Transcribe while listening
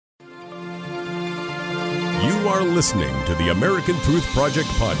You are listening to the American Truth Project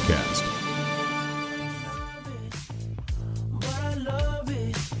podcast.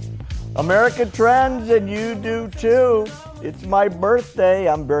 America trends, and you do too. It's my birthday.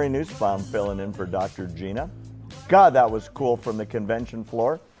 I'm Barry Nussbaum, filling in for Dr. Gina. God, that was cool from the convention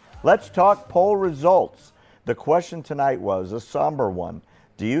floor. Let's talk poll results. The question tonight was a somber one.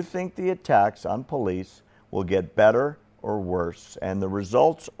 Do you think the attacks on police will get better or worse? And the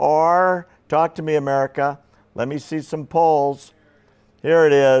results are, talk to me, America. Let me see some polls. Here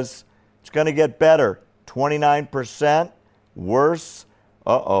it is. It's going to get better. 29%. Worse.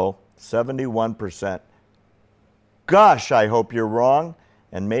 71%. Gosh, I hope you're wrong.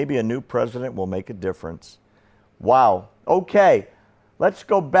 And maybe a new president will make a difference. Wow. Okay. Let's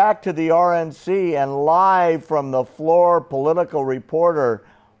go back to the RNC and live from the floor, political reporter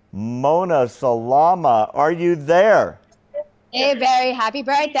Mona Solama. Are you there? Hey, Barry. Happy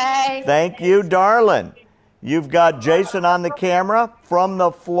birthday. Thank you, darling. You've got Jason on the camera from the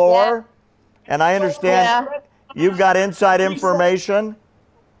floor, and I understand you've got inside information.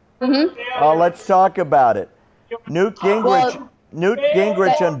 Mm-hmm. Let's talk about it. Newt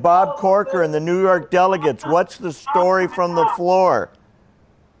Gingrich and Bob Corker and the New York delegates. What's the story from the floor?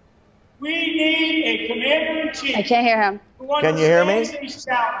 We need a commander-in-chief. I can't hear him. Can you hear me?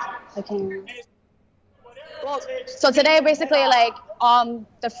 I can't hear him. Well, so today, basically,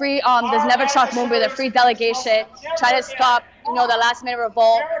 this Never Trump movement, the free delegation, tried to stop, the last-minute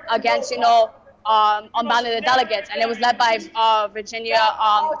revolt against, unbounding the delegates, and it was led by Virginia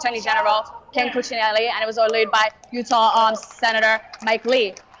Attorney General Ken Cuccinelli, and it was led by Utah Senator Mike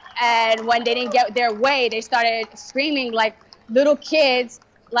Lee. And when they didn't get their way, they started screaming like little kids.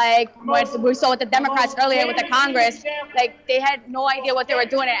 Like what we saw with the Democrats earlier with the Congress, like they had no idea what they were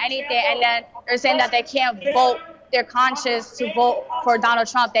doing or anything, and then they're saying that they can't vote their conscience to vote for Donald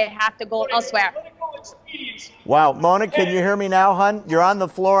Trump. They have to go elsewhere. Wow. Mona, can you hear me now, hon? You're on the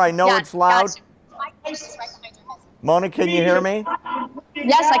floor. I know it's loud. Mona, can you hear me?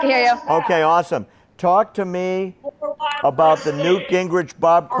 Yes, I can hear you. Okay, awesome. Talk to me about the Newt Gingrich,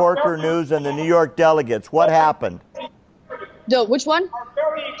 Bob Corker news and the New York delegates. What happened? Which one?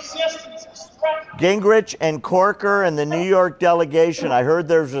 Gingrich and Corker and the New York delegation. I heard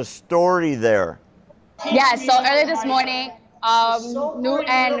there's a story there. Yeah, so early this morning, Newt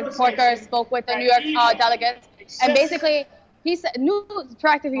and Corker spoke with the New York delegates, and basically, Newt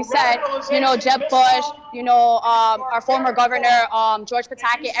practically said, Jeb Bush, our former governor, George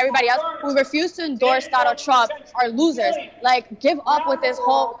Pataki, everybody else who refused to endorse Donald Trump are losers. Like, give up with this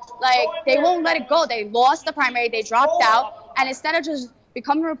whole, they won't let it go. They lost the primary, they dropped out, and instead of just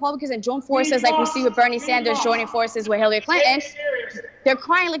becoming Republicans and join forces like we see with Bernie Sanders joining forces with Hillary Clinton, they're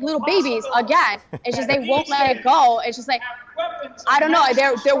crying like little babies again. It's just they won't let it go. It's just like, I don't know.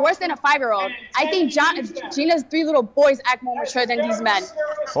 They're worse than a 5-year-old. I think Gina's 3 little boys act more mature than these men.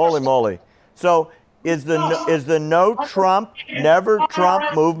 Holy moly. So is the no Trump, never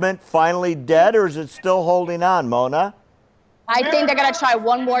Trump movement finally dead, or is it still holding on, Mona? I think they're going to try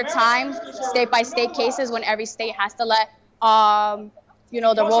one more time, state-by-state cases, when every state has to let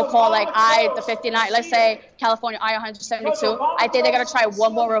the roll call, the 59, let's say California I-172. I think they're going to try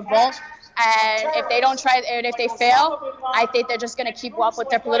one more revolt. And if they don't try, and if they fail, I think they're just going to keep up with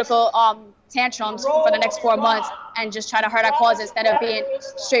their political tantrums for the next 4 months and just try to hurt our cause instead of being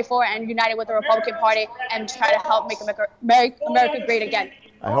straightforward and united with the Republican Party and try to help make America great again.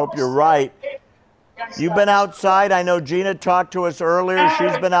 I hope you're right. You've been outside. I know Gina talked to us earlier.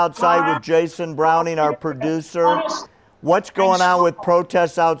 She's been outside with Jason Browning, our producer. What's going on with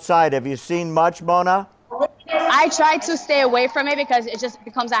protests outside? Have you seen much, Mona? I try to stay away from it because it just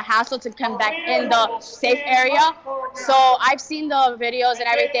becomes a hassle to come back in the safe area. So I've seen the videos and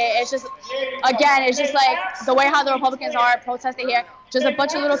everything. It's just, again, it's just like the way how the Republicans are protesting here. Just a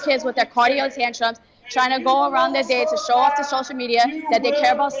bunch of little kids with their cardio tantrums trying to go around their day to show off to social media that they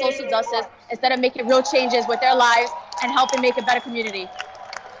care about social justice instead of making real changes with their lives and helping make a better community.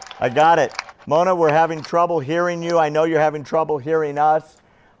 I got it. Mona, we're having trouble hearing you. I know you're having trouble hearing us.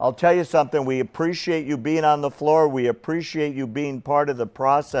 I'll tell you something. We appreciate you being on the floor. We appreciate you being part of the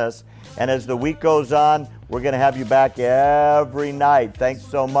process. And as the week goes on, we're going to have you back every night. Thanks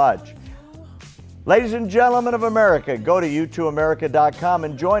so much. Ladies and gentlemen of America, go to u2america.com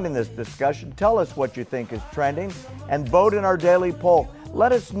and join in this discussion. Tell us what you think is trending and vote in our daily poll.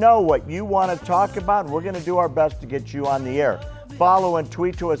 Let us know what you want to talk about, and we're going to do our best to get you on the air. Follow and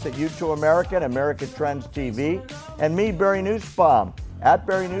tweet to us at U2America and America Trends TV, and me, Barry Nussbaum, at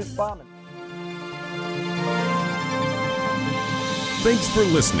Barry Nussbaum. Thanks for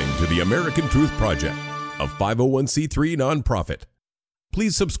listening to the American Truth Project, a 501c3 nonprofit.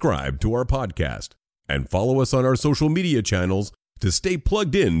 Please subscribe to our podcast and follow us on our social media channels to stay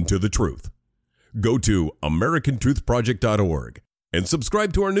plugged in to the truth. Go to americantruthproject.org and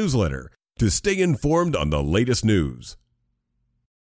subscribe to our newsletter to stay informed on the latest news.